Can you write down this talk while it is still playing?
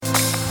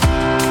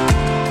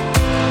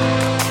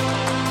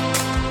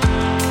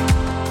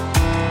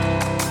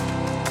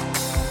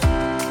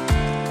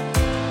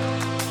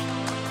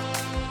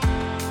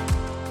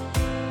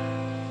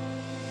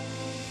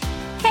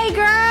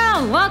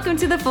welcome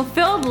to the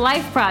Fulfilled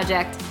Life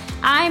Project.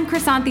 I'm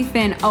Chrysanthi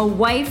Finn, a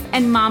wife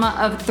and mama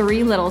of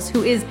 3 littles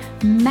who is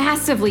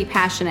massively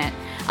passionate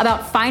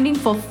about finding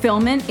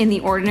fulfillment in the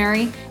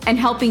ordinary and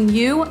helping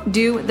you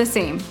do the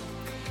same.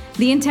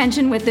 The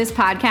intention with this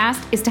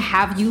podcast is to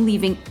have you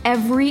leaving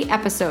every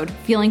episode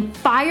feeling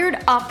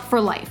fired up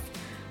for life,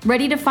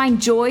 ready to find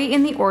joy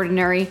in the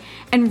ordinary,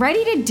 and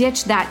ready to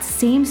ditch that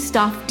same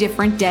stuff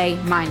different day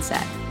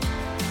mindset.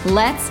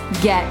 Let's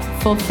get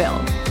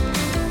fulfilled.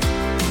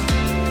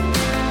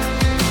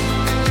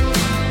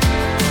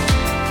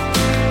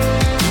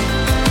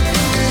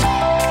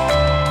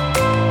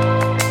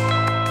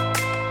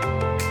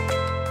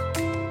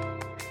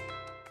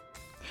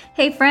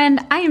 Hey friend,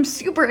 I am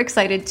super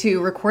excited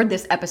to record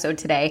this episode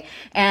today,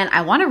 and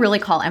I want to really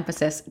call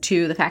emphasis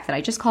to the fact that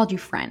I just called you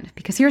friend,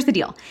 because here's the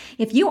deal.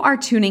 If you are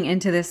tuning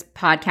into this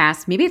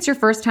podcast, maybe it's your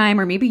first time,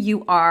 or maybe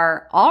you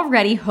are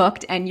already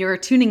hooked and you're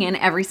tuning in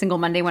every single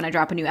Monday when I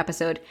drop a new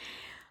episode,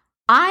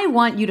 I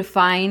want you to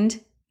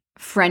find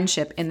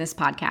friendship in this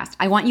podcast.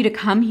 I want you to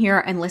come here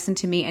and listen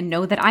to me and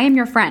know that I am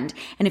your friend.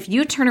 And if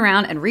you turn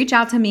around and reach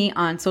out to me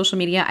on social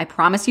media, I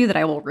promise you that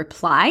I will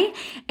reply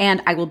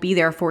and I will be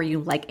there for you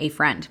like a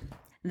friend.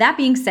 That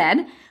being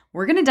said,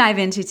 we're going to dive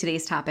into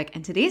today's topic.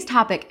 And today's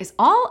topic is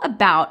all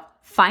about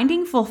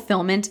finding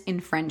fulfillment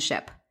in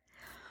friendship.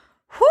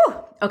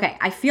 Whew. Okay,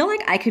 I feel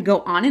like I could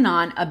go on and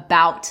on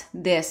about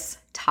this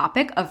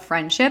topic of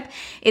friendship.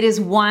 It is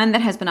one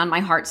that has been on my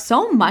heart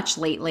so much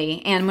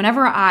lately. And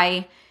whenever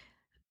I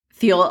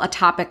feel a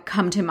topic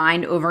come to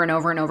mind over and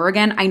over and over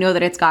again, I know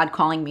that it's God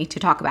calling me to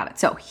talk about it.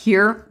 So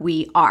here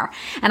we are.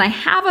 And I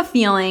have a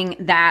feeling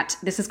that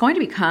this is going to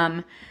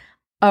become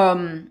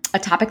a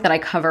topic that I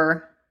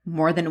cover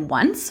more than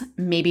once,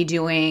 maybe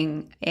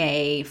doing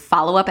a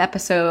follow-up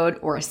episode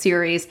or a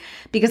series,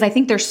 because I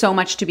think there's so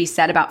much to be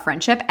said about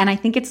friendship. And I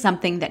think it's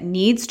something that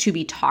needs to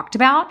be talked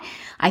about.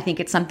 I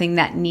think it's something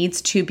that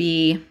needs to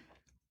be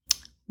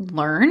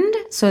learned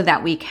so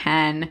that we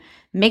can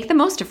make the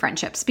most of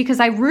friendships, because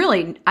I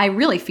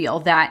really feel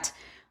that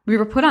we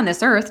were put on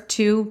this earth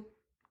to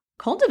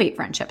cultivate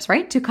friendships,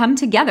 right? To come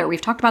together. We've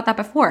talked about that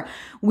before.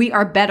 We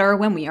are better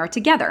when we are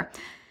together.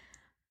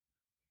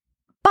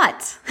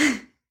 But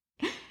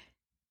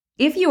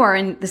if you are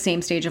in the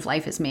same stage of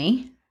life as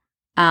me,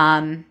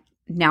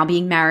 now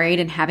being married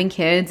and having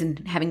kids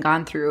and having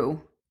gone through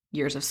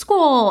years of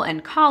school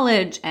and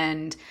college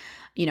and,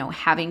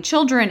 having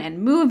children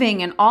and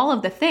moving and all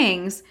of the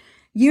things,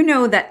 you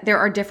know that there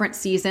are different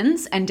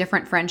seasons and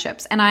different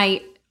friendships. And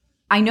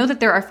I know that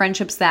there are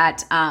friendships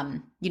that,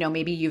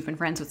 maybe you've been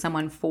friends with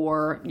someone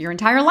for your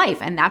entire life,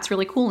 and that's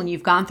really cool, and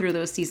you've gone through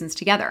those seasons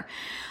together.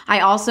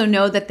 I also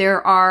know that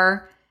there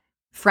are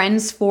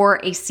friends for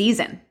a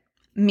season,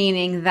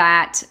 meaning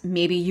that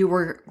maybe you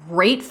were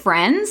great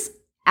friends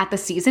at the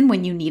season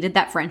when you needed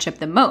that friendship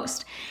the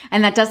most.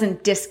 And that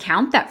doesn't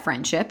discount that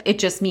friendship. It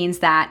just means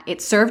that it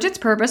served its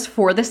purpose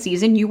for the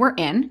season you were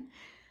in.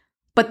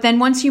 But then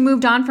once you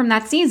moved on from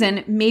that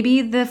season,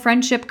 maybe the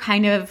friendship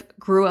kind of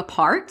grew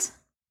apart.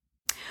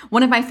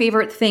 One of my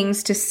favorite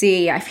things to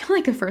see, I feel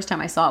like the first time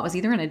I saw it was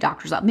either in a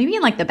doctor's office, maybe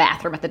in like the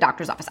bathroom at the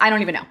doctor's office. I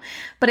don't even know.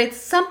 But it's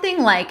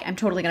something like, I'm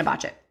totally going to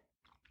botch it.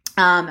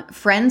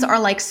 Friends are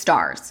like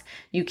stars.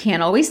 You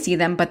can't always see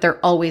them, but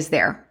they're always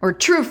there. Or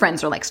true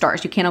friends are like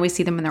stars. You can't always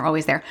see them and they're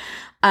always there.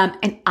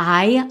 And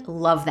I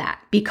love that,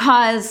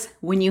 because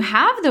when you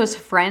have those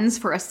friends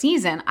for a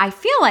season, I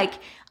feel like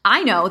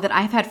I know that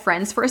I've had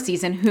friends for a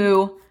season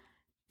who,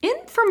 in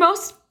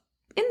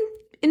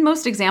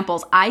most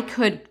examples, I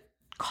could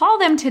call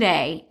them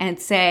today and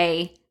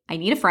say, I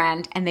need a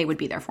friend, and they would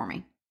be there for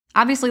me.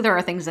 Obviously, there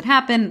are things that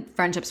happen,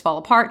 friendships fall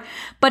apart,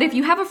 but if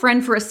you have a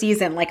friend for a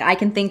season, like I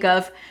can think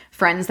of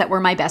friends that were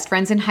my best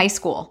friends in high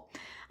school,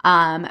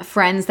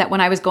 friends that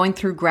when I was going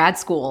through grad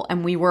school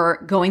and we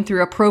were going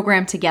through a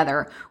program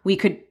together, we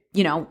could,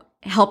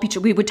 help each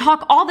other. We would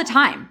talk all the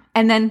time,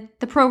 and then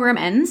the program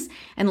ends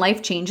and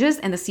life changes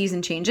and the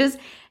season changes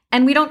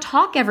and we don't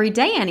talk every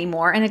day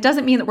anymore. And it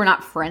doesn't mean that we're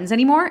not friends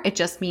anymore. It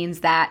just means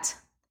that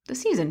the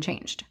season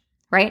changed,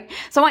 right?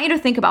 So I want you to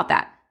think about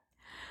that.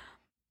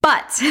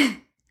 But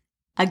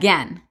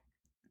again,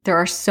 there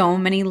are so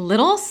many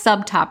little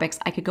subtopics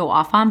I could go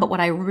off on, but what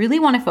I really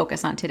want to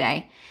focus on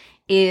today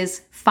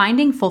is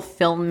finding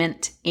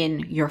fulfillment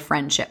in your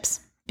friendships.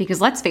 Because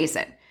let's face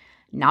it,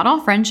 not all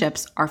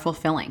friendships are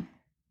fulfilling.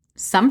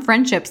 Some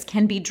friendships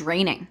can be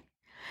draining.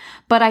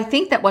 But I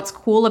think that what's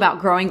cool about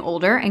growing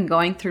older and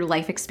going through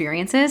life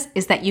experiences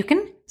is that you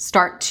can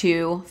start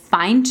to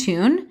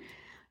fine-tune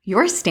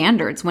your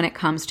standards when it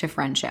comes to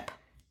friendship.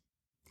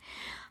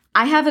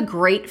 I have a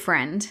great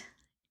friend,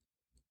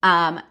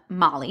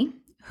 Molly,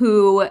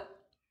 who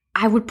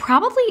I would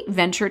probably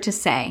venture to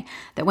say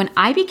that when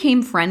I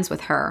became friends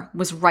with her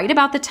was right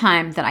about the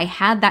time that I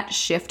had that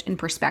shift in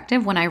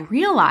perspective, when I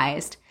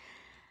realized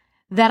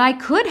that I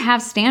could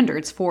have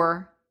standards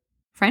for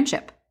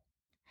friendship.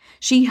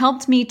 She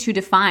helped me to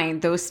define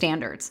those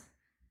standards.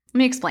 Let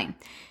me explain.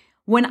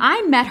 When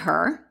I met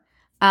her,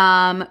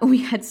 We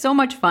had so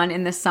much fun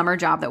in this summer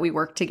job that we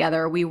worked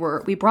together. We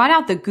brought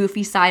out the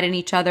goofy side in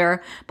each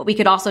other, but we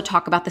could also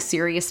talk about the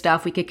serious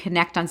stuff. We could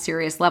connect on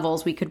serious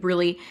levels. We could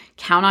really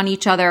count on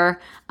each other.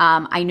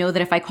 I know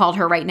that if I called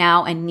her right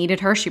now and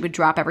needed her, she would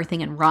drop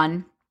everything and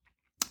run.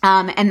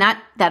 And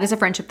that is a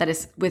friendship that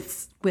is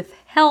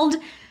withheld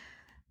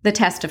the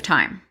test of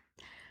time,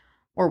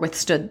 or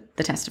withstood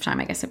the test of time,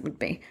 I guess it would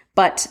be.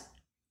 But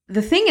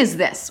the thing is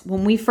this,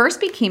 when we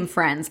first became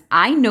friends,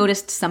 I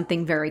noticed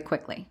something very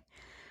quickly.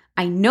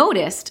 I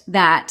noticed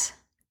that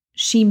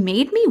she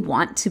made me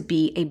want to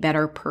be a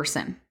better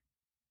person.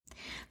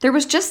 There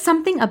was just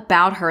something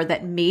about her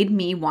that made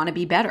me want to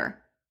be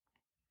better.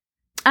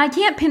 I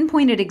can't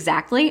pinpoint it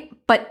exactly,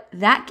 but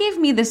that gave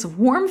me this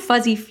warm,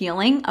 fuzzy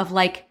feeling of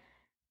like,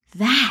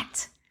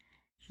 that's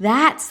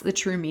the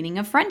true meaning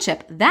of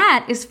friendship.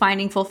 That is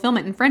finding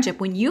fulfillment in friendship.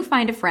 When you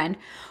find a friend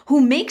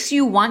who makes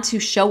you want to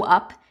show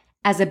up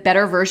as a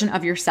better version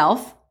of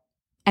yourself.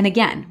 And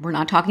again, we're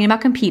not talking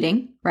about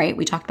competing, right?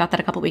 We talked about that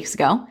a couple weeks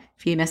ago.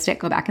 If you missed it,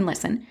 go back and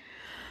listen.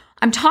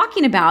 I'm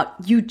talking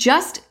about you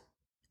just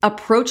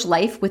approach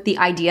life with the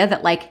idea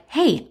that like,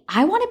 hey,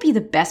 I want to be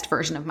the best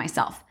version of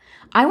myself.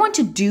 I want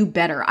to do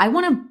better. I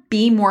want to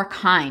be more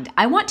kind.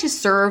 I want to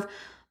serve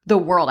the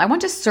world. I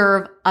want to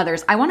serve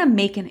others. I want to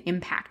make an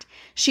impact.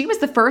 She was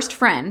the first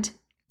friend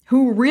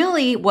who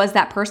really was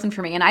that person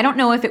for me. And I don't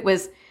know if it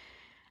was,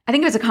 I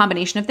think it was a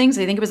combination of things.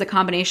 I think it was a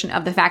combination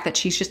of the fact that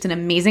she's just an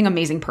amazing,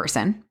 amazing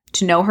person.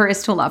 To know her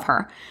is to love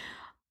her.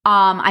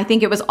 I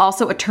think it was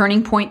also a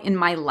turning point in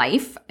my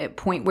life, a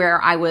point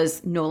where I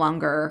was no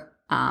longer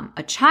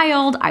a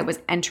child. I was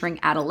entering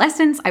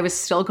adolescence. I was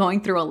still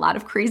going through a lot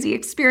of crazy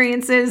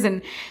experiences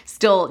and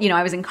still,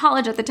 I was in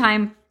college at the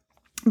time.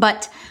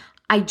 But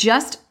I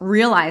just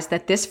realized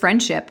that this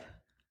friendship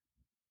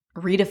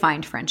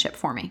redefined friendship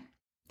for me.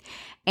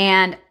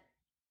 And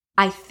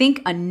I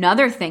think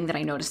another thing that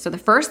I noticed, so the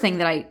first thing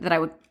that I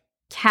would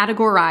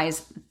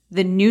categorize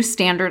the new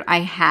standard I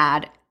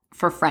had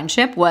for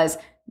friendship was,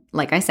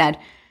 like I said,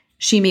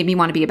 she made me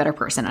want to be a better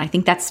person. And I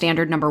think that's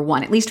standard number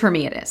one, at least for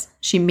me it is.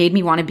 She made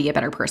me want to be a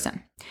better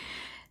person.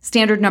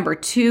 Standard number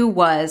two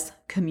was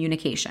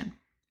communication.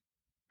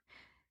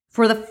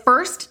 For the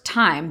first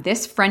time,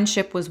 this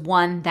friendship was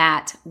one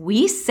that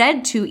we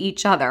said to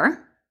each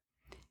other,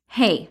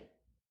 hey,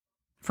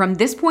 from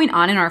this point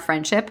on in our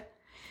friendship,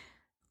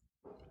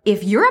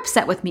 if you're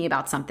upset with me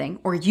about something,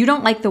 or you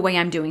don't like the way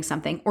I'm doing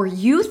something, or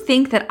you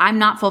think that I'm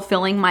not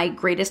fulfilling my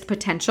greatest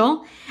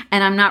potential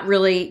and I'm not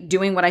really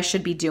doing what I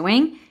should be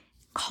doing,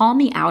 call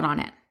me out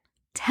on it.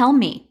 Tell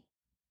me.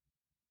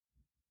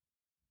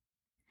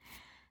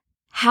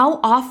 How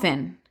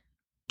often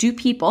do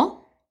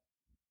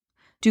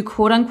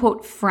quote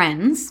unquote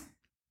friends,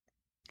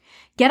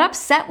 get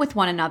upset with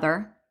one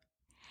another,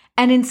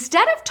 and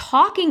instead of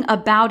talking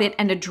about it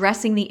and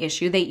addressing the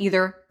issue, they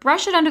either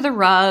brush it under the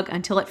rug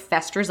until it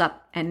festers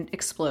up and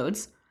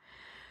explodes,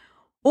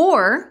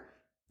 or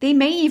they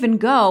may even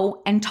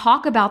go and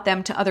talk about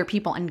them to other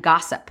people and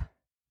gossip.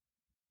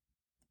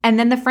 And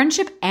then the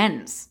friendship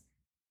ends.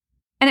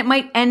 And it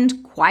might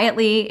end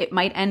quietly, it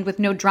might end with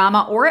no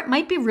drama, or it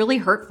might be really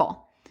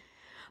hurtful.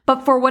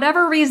 But for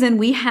whatever reason,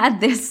 we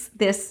had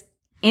this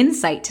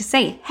insight to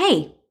say,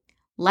 hey,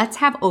 let's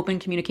have open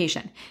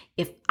communication.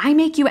 If I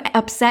make you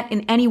upset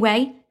in any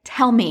way,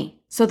 tell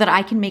me so that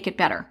I can make it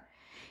better.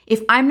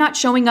 If I'm not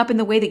showing up in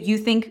the way that you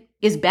think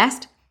is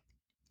best,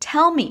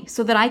 tell me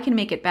so that I can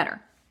make it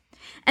better.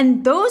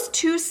 And those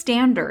two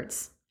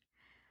standards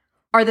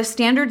are the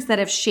standards that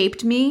have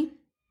shaped me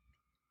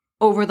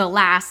over the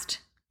last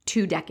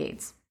 2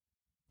 decades.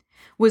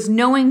 Was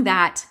knowing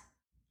that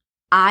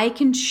I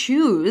can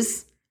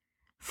choose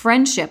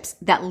friendships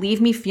that leave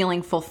me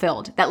feeling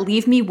fulfilled, that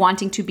leave me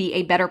wanting to be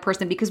a better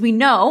person, because we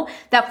know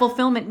that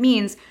fulfillment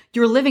means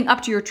you're living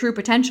up to your true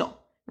potential,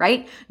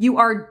 right? You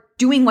are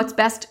doing what's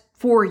best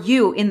for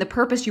you in the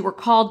purpose you were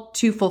called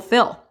to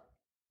fulfill.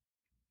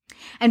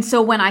 And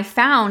so when I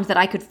found that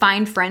I could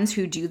find friends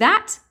who do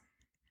that,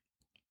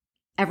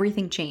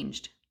 everything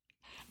changed.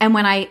 And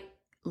when I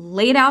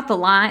laid it on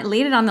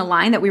the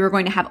line that we were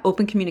going to have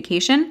open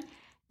communication,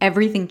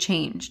 everything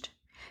changed.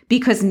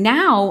 Because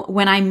now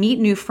when I meet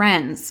new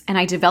friends and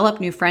I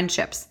develop new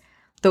friendships,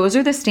 those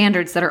are the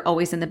standards that are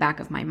always in the back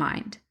of my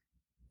mind.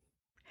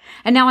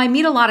 And now I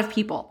meet a lot of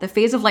people. The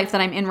phase of life that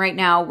I'm in right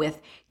now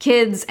with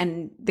kids,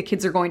 and the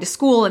kids are going to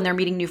school and they're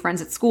meeting new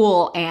friends at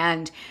school,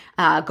 and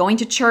going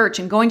to church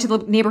and going to the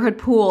neighborhood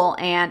pool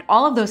and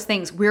all of those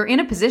things, we're in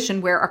a position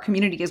where our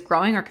community is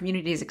growing, our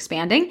community is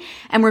expanding,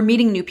 and we're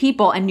meeting new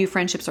people and new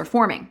friendships are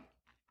forming.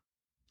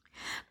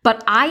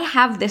 But I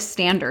have this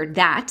standard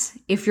that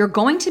if you're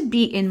going to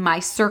be in my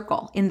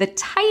circle, in the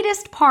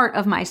tightest part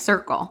of my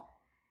circle,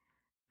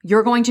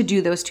 you're going to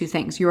do those two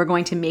things. You are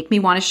going to make me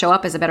want to show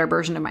up as a better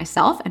version of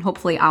myself, and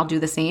hopefully I'll do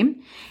the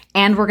same.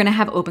 And we're going to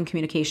have open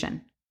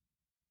communication.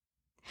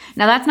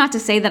 Now, that's not to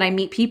say that I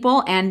meet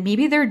people and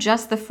maybe they're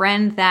just the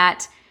friend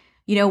that,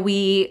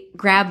 we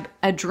grab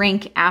a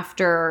drink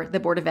after the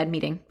Board of Ed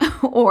meeting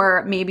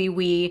or maybe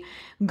we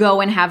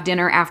go and have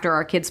dinner after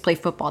our kids play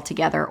football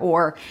together,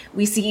 or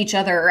we see each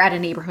other at a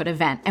neighborhood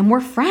event and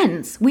we're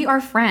friends. We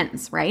are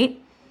friends,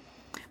 right?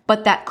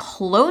 But that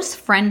close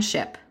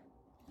friendship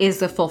is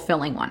the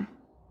fulfilling one.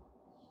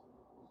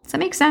 Does that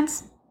make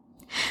sense?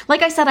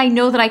 Like I said, I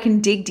know that I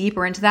can dig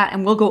deeper into that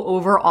and we'll go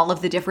over all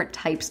of the different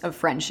types of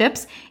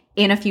friendships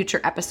in a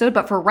future episode.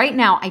 But for right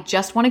now, I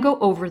just want to go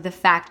over the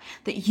fact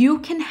that you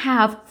can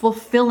have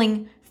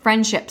fulfilling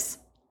friendships.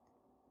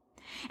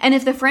 And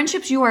if the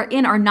friendships you are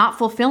in are not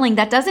fulfilling,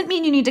 that doesn't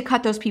mean you need to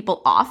cut those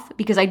people off,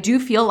 because I do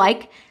feel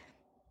like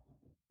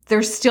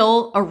there's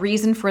still a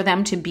reason for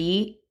them to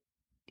be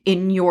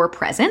in your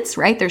presence,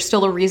 right? There's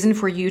still a reason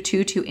for you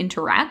two to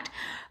interact.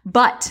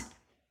 But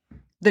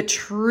the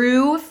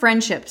true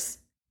friendships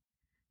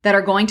that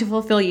are going to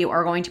fulfill you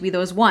are going to be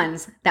those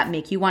ones that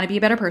make you want to be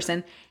a better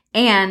person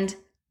and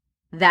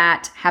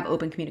that have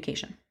open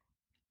communication.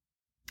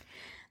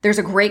 There's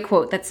a great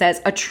quote that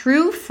says, "A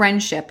true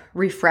friendship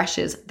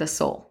refreshes the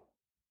soul."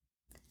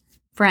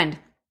 Friend,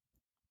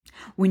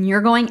 when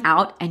you're going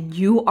out and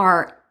you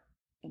are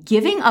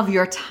giving of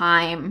your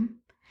time,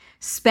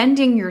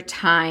 spending your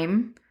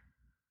time,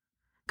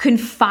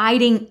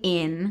 confiding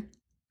in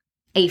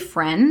a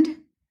friend,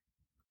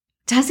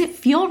 does it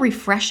feel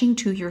refreshing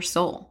to your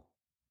soul?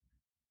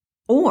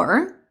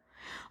 Or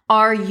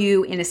are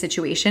you in a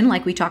situation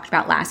like we talked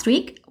about last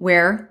week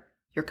where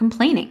you're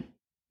complaining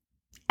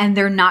and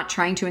they're not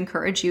trying to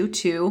encourage you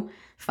to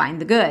find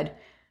the good?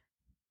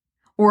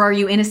 Or are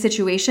you in a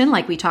situation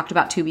like we talked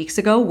about 2 weeks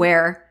ago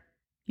where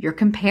you're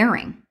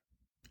comparing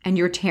and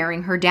you're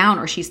tearing her down,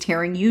 or she's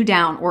tearing you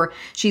down, or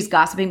she's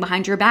gossiping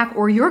behind your back,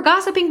 or you're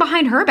gossiping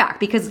behind her back?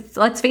 Because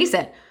let's face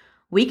it,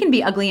 we can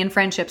be ugly in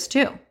friendships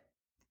too.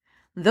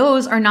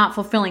 Those are not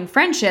fulfilling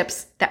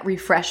friendships that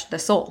refresh the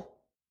soul.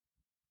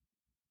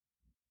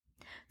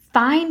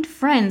 Find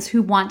friends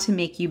who want to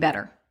make you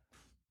better.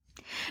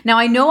 Now,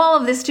 I know all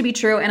of this to be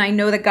true, and I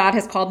know that God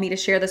has called me to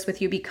share this with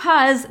you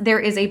because there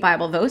is a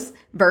Bible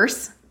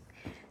verse,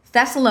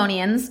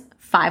 Thessalonians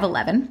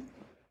 5:11.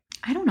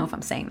 I don't know if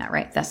I'm saying that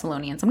right,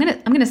 Thessalonians. I'm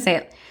gonna say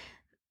it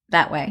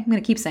that way. I'm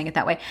gonna keep saying it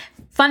that way.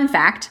 Fun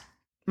fact,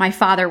 my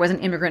father was an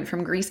immigrant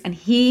from Greece, and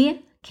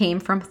he came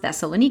from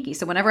Thessaloniki.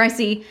 So whenever I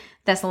see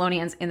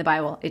Thessalonians in the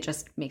Bible, it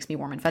just makes me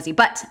warm and fuzzy.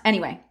 But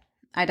anyway,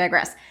 I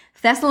digress.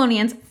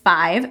 Thessalonians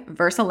 5,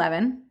 verse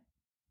 11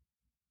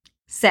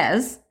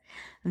 says,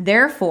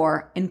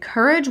 "Therefore,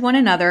 encourage one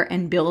another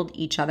and build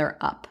each other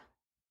up."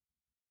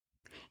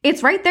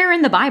 It's right there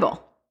in the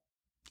Bible.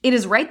 It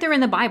is right there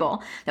in the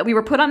Bible that we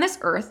were put on this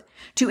earth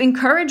to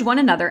encourage one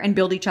another and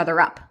build each other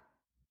up.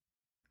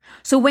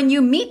 So when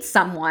you meet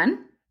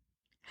someone,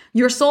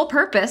 your sole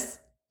purpose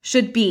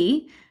should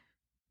be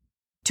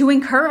to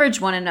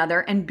encourage one another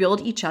and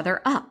build each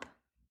other up.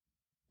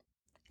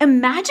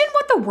 Imagine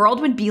what the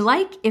world would be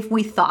like if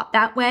we thought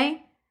that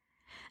way.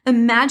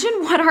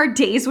 Imagine what our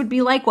days would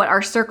be like, what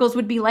our circles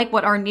would be like,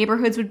 what our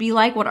neighborhoods would be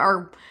like, what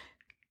our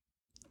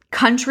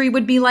country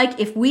would be like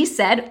if we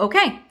said,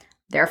 okay,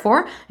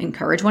 therefore,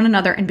 encourage one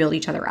another and build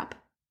each other up.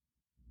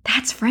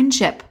 That's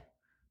friendship.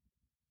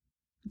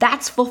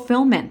 That's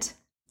fulfillment.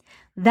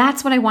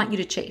 That's what I want you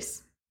to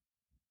chase.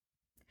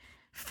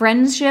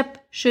 Friendship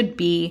should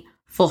be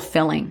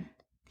fulfilling.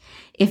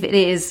 If it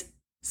is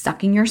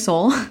sucking your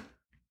soul,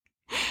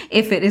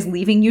 if it is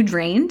leaving you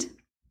drained,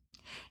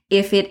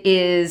 if it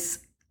is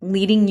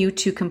leading you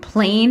to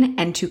complain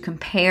and to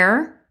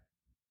compare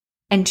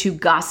and to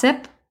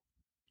gossip,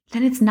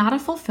 then it's not a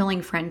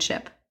fulfilling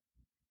friendship.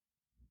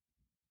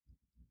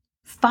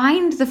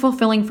 Find the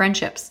fulfilling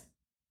friendships.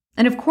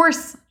 And of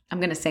course, I'm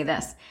going to say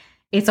this,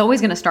 it's always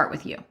going to start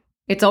with you.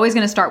 It's always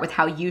going to start with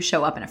how you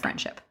show up in a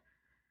friendship.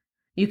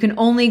 You can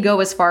only go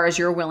as far as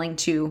you're willing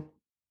to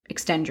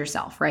extend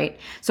yourself, right?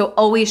 So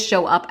always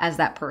show up as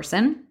that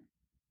person.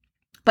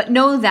 But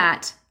know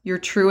that your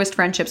truest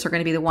friendships are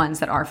going to be the ones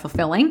that are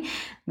fulfilling,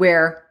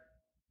 where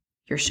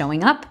you're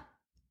showing up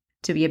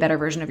to be a better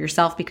version of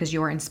yourself because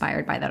you are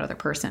inspired by that other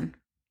person.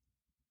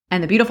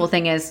 And the beautiful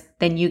thing is,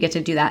 then you get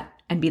to do that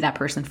and be that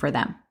person for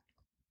them.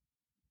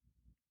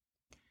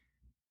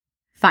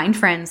 Find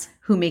friends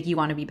who make you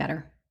want to be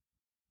better.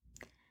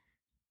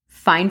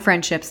 Find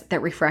friendships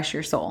that refresh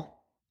your soul.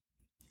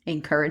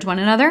 Encourage one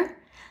another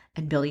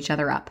and build each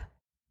other up.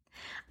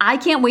 I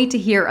can't wait to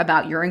hear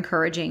about your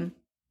encouraging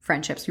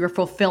friendships, your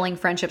fulfilling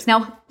friendships.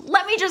 Now,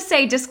 let me just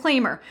say,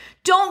 disclaimer,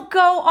 don't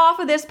go off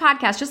of this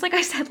podcast, just like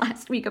I said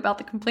last week about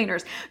the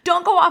complainers.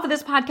 Don't go off of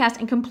this podcast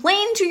and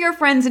complain to your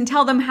friends and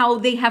tell them how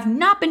they have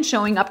not been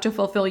showing up to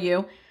fulfill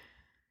you.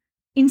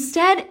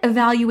 Instead,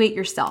 evaluate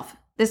yourself.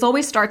 This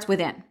always starts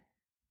within.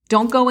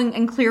 Don't go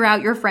and clear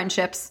out your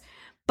friendships,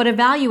 but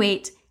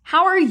evaluate,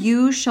 how are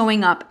you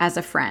showing up as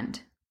a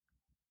friend?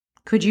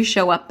 Could you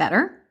show up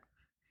better?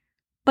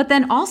 But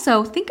then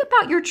also think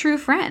about your true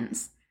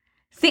friends.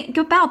 Think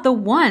about the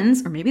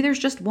ones, or maybe there's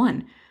just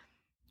one,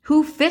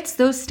 who fits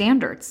those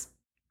standards.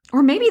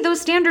 Or maybe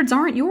those standards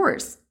aren't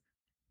yours.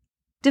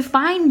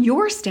 Define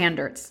your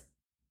standards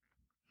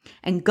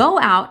and go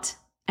out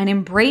and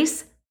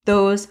embrace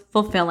those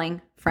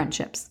fulfilling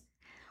friendships.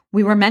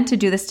 We were meant to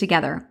do this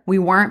together. We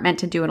weren't meant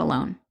to do it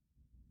alone.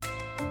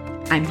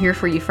 I'm here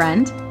for you,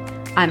 friend.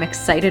 I'm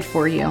excited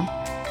for you.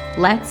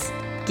 Let's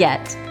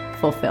get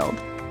fulfilled.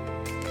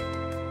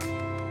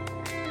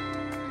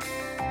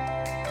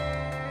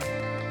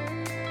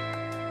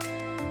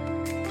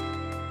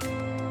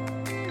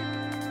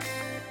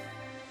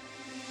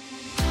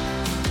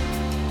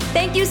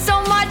 Thank you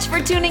so much for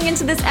tuning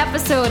into this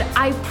episode.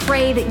 I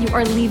pray that you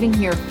are leaving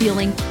here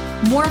feeling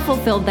more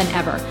fulfilled than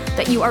ever,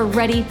 that you are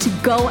ready to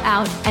go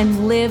out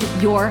and live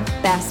your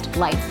best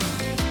life.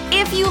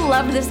 If you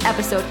loved this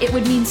episode, it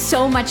would mean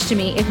so much to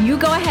me if you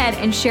go ahead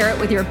and share it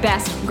with your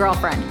best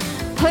girlfriend.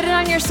 Put it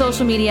on your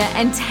social media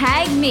and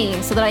tag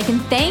me so that I can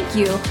thank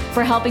you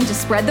for helping to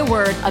spread the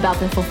word about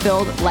the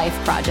Fulfilled Life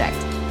Project.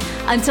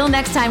 Until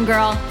next time,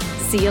 girl,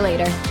 see you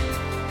later.